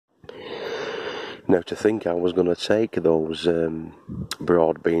Now to think I was going to take those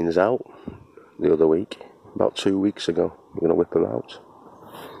broad beans out the other week, about 2 weeks ago. I'm going to whip them out.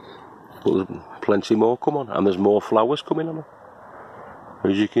 But there's plenty more come on, and there's more flowers coming on them,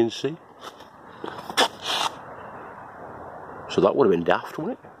 as you can see. So that would have been daft,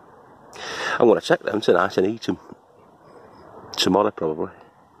 wouldn't it? I'm going to take them tonight and eat them. Tomorrow probably.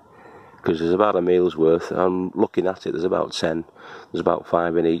 Because there's about a meal's worth. I'm looking at it, there's about 10. There's about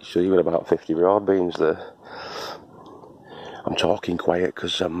 5 in each, so you've got about 50 broad beans there. I'm talking quiet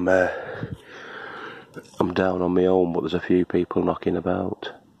because I'm down on my own, but there's a few people knocking about.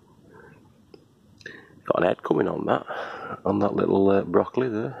 Got an head coming on that little broccoli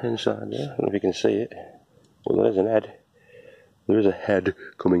there, inside there. I don't know if you can see it. Well, there is an head. There is a head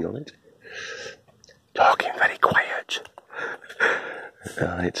coming on it. Talking very quiet.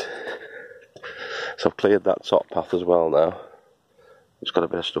 Right. So I've cleared that top path as well now. It's got a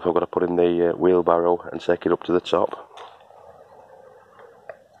bit of stuff I've got to put in the wheelbarrow and take it up to the top.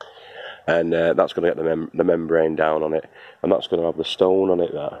 And that's going to get the membrane down on it. And that's going to have the stone on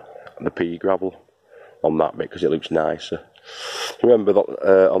it, the pea gravel on that bit, because it looks nicer. Remember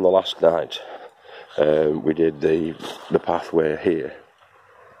that on the last night we did the pathway here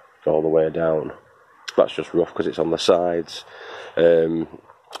all the way down. That's just rough because it's on the sides.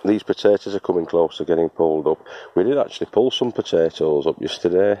 These potatoes are coming close to getting pulled up. We did actually pull some potatoes up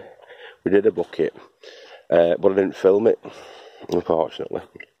yesterday. We did a bucket, but I didn't film it, unfortunately.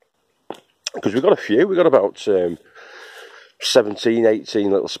 Because we got a few. We got about 17,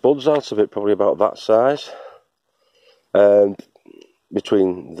 18 little spuds out of it, probably about that size.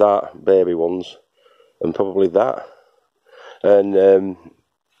 Between that, baby ones, and probably that.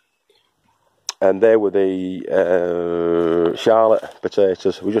 And they were the Charlotte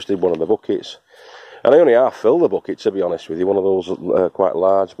potatoes. We just did one of the buckets. And I only half filled the bucket, to be honest with you. One of those quite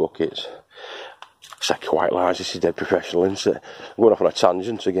large buckets. I say quite large, this is dead professional, isn't it? I'm going off on a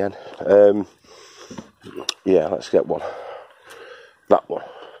tangent again. Yeah, let's get one. That one.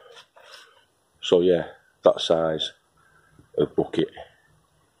 So yeah, that size of bucket.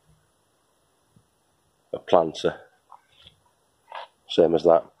 A planter. Same as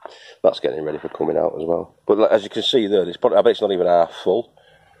that. That's getting ready for coming out as well. But as you can see there, I bet it's not even half full.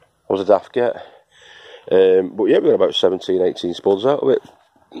 I was a daft get. But yeah, we got about 17, 18 spuds out of it.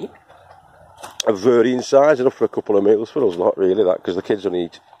 Of varying size, enough for a couple of meals for us, not really that, because the kids only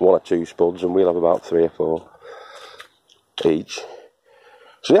eat 1 or 2 spuds and we'll have about 3 or 4 each.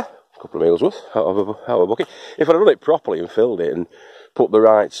 So yeah, a couple of meals worth out of a bucket. If I'd done it properly and filled it and put the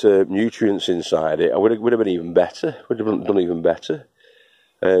right nutrients inside it, I would have been even better. Would have done even better.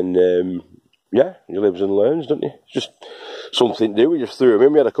 And yeah, you lives and learns, don't you? Just something new. We just threw them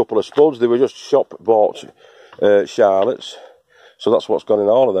in. We had a couple of spuds. They were just shop bought Charlottes. So that's what's gone in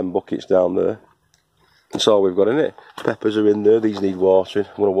all of them buckets down there. That's all we've got in it. Peppers are in there. These need watering.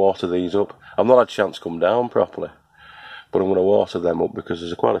 I'm going to water these up. I've not had a chance to come down properly, but I'm going to water them up because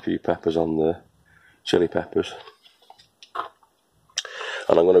there's quite a few peppers on there. Chili peppers.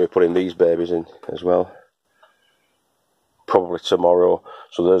 And I'm going to be putting these babies in as well. Probably tomorrow.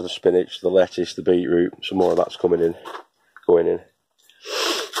 So there's the spinach, the lettuce, the beetroot. Some more of that's going in.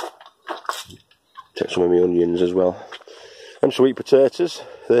 Take some of my onions as well. And sweet potatoes.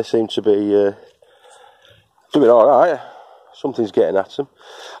 They seem to be doing alright. Something's getting at them.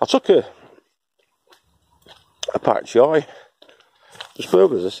 I took a pak choy. Just bear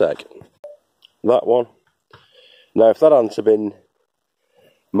with us a sec. That one. Now if that hadn't been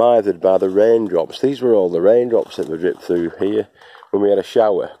mithered by the raindrops, these were all the raindrops that were dripped through here. When we had a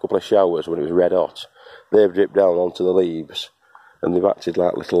couple of showers when it was red hot, they've dripped down onto the leaves and they've acted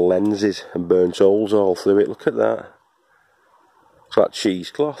like little lenses and burnt holes all through it. Look at that. It's like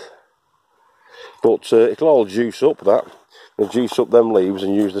cheesecloth. But it'll all juice up that. We'll juice up them leaves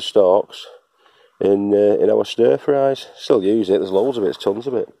and use the stalks in our stir fries. Still use it, there's loads of it, there's tons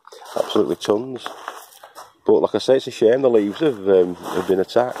of it. Absolutely tons. But like I say, it's a shame the leaves have been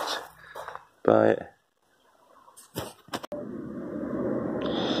attacked by it.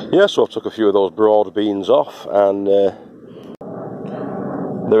 Yeah, so I took a few of those broad beans off and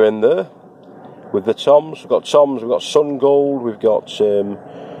they're in there with the toms. We've got toms, we've got sun gold, we've got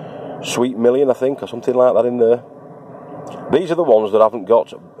sweet million, I think, or something like that in there. These are the ones that haven't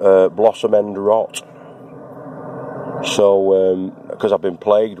got blossom end rot. So, because I've been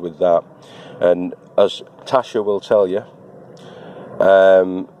plagued with that. And as Tasha will tell you,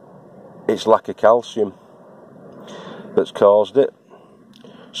 it's lack of calcium that's caused it.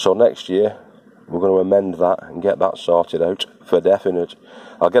 So next year we're going to amend that and get that sorted out for definite.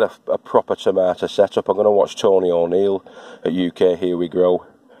 I'll get a proper tomato setup. I'm going to watch Tony O'Neill at UK Here We Grow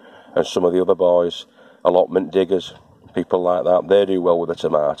and some of the other boys, allotment diggers, people like that, they do well with the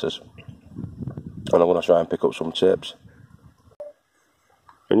tomatoes. And I'm going to try and pick up some tips.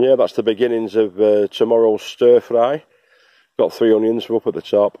 And yeah, that's the beginnings of tomorrow's stir fry. Got 3 onions up at the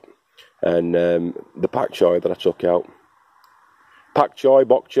top, and the pak choy that I took out. Pak choy,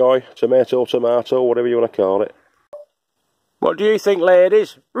 bok choy, tomato, whatever you want to call it. What do you think,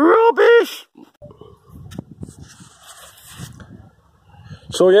 ladies? Rubbish!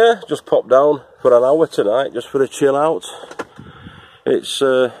 So yeah, just popped down for an hour tonight, just for a chill out. It's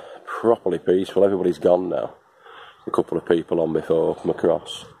properly peaceful, everybody's gone now. A couple of people on before come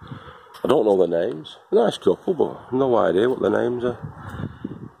across. I don't know their names. Nice couple, but no idea what their names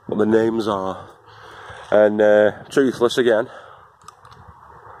are. And toothless again.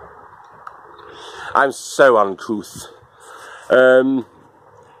 I'm so uncouth.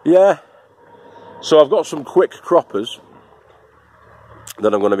 Yeah. So I've got some quick croppers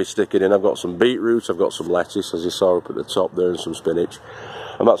that I'm going to be sticking in. I've got some beetroot, I've got some lettuce, as you saw up at the top there, and some spinach.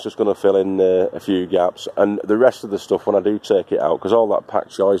 And that's just going to fill in a few gaps. And the rest of the stuff, when I do take it out, because all that pak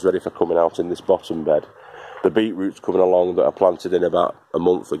choy is ready for coming out in this bottom bed. The beetroot's coming along that I planted in about a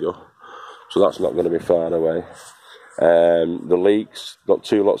month ago. So that's not going to be far away. The leeks, got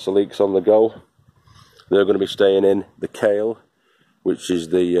 2 lots of leeks on the go. They're going to be staying in. The kale, which is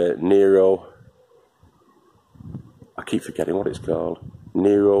the Nero, I keep forgetting what it's called.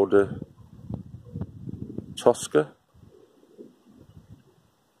 Nero de Tosca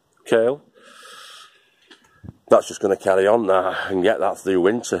kale. That's just going to carry on now and get that through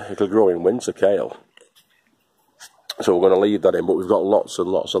winter. It'll grow in winter, kale. So we're going to leave that in, but we've got lots and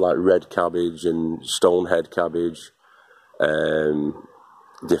lots of like red cabbage and stonehead cabbage,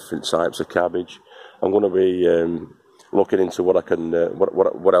 different types of cabbage. I'm going to be looking into what I can,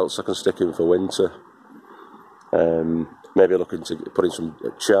 what else I can stick in for winter. Maybe looking to putting some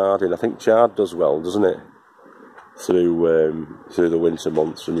chard in. I think chard does well, doesn't it? Through the winter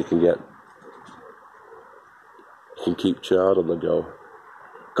months, and you can keep chard on the go.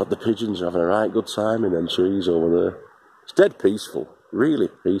 God, the pigeons are having a right good time in them trees over there. It's dead peaceful, really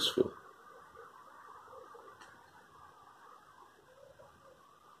peaceful.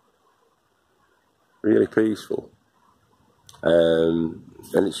 Really peaceful. And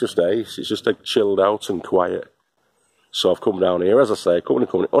it's just ace. It's just like chilled out and quiet. So I've come down here, as I say, only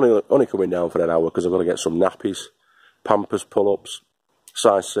coming down for an hour because I've got to get some nappies, Pampers pull-ups,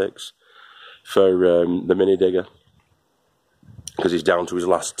 size 6 for the mini digger, because he's down to his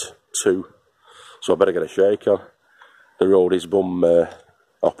last 2. So I better get a shake on. The road his bum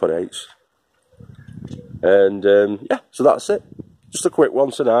operates. And yeah, so that's it. Just a quick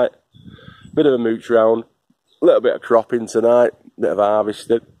one tonight. Bit of a mooch round, a little bit of cropping tonight, bit of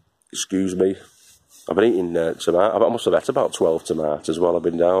harvesting. Excuse me. I've been eating tomato. I must have had about 12 tomatoes while I've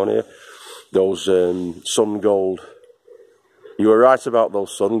been down here. Those Sun Gold. You were right about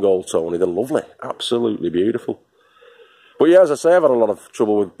those Sun Gold, Tony. They're lovely, absolutely beautiful. But yeah, as I say, I've had a lot of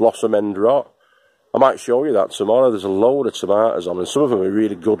trouble with blossom end rot. I might show you that tomorrow. There's a load of tomatoes on, and some of them are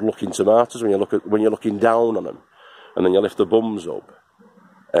really good-looking tomatoes when you're looking down on them, and then you lift the bums up,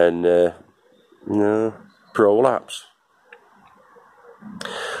 and prolapse.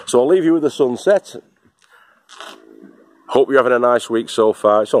 So I'll leave you with the sunset. Hope you're having a nice week so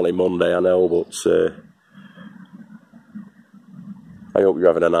far. It's only Monday, I know, but I hope you're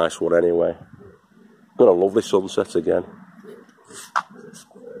having a nice one anyway. Got a lovely sunset again.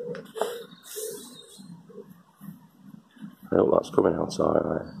 I hope that's coming out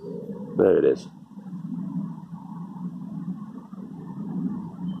alright. There it is.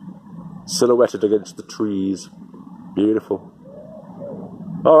 Silhouetted against the trees. Beautiful.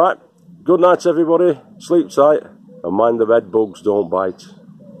 Alright. Good night, everybody. Sleep tight. And mind the bed bugs don't bite.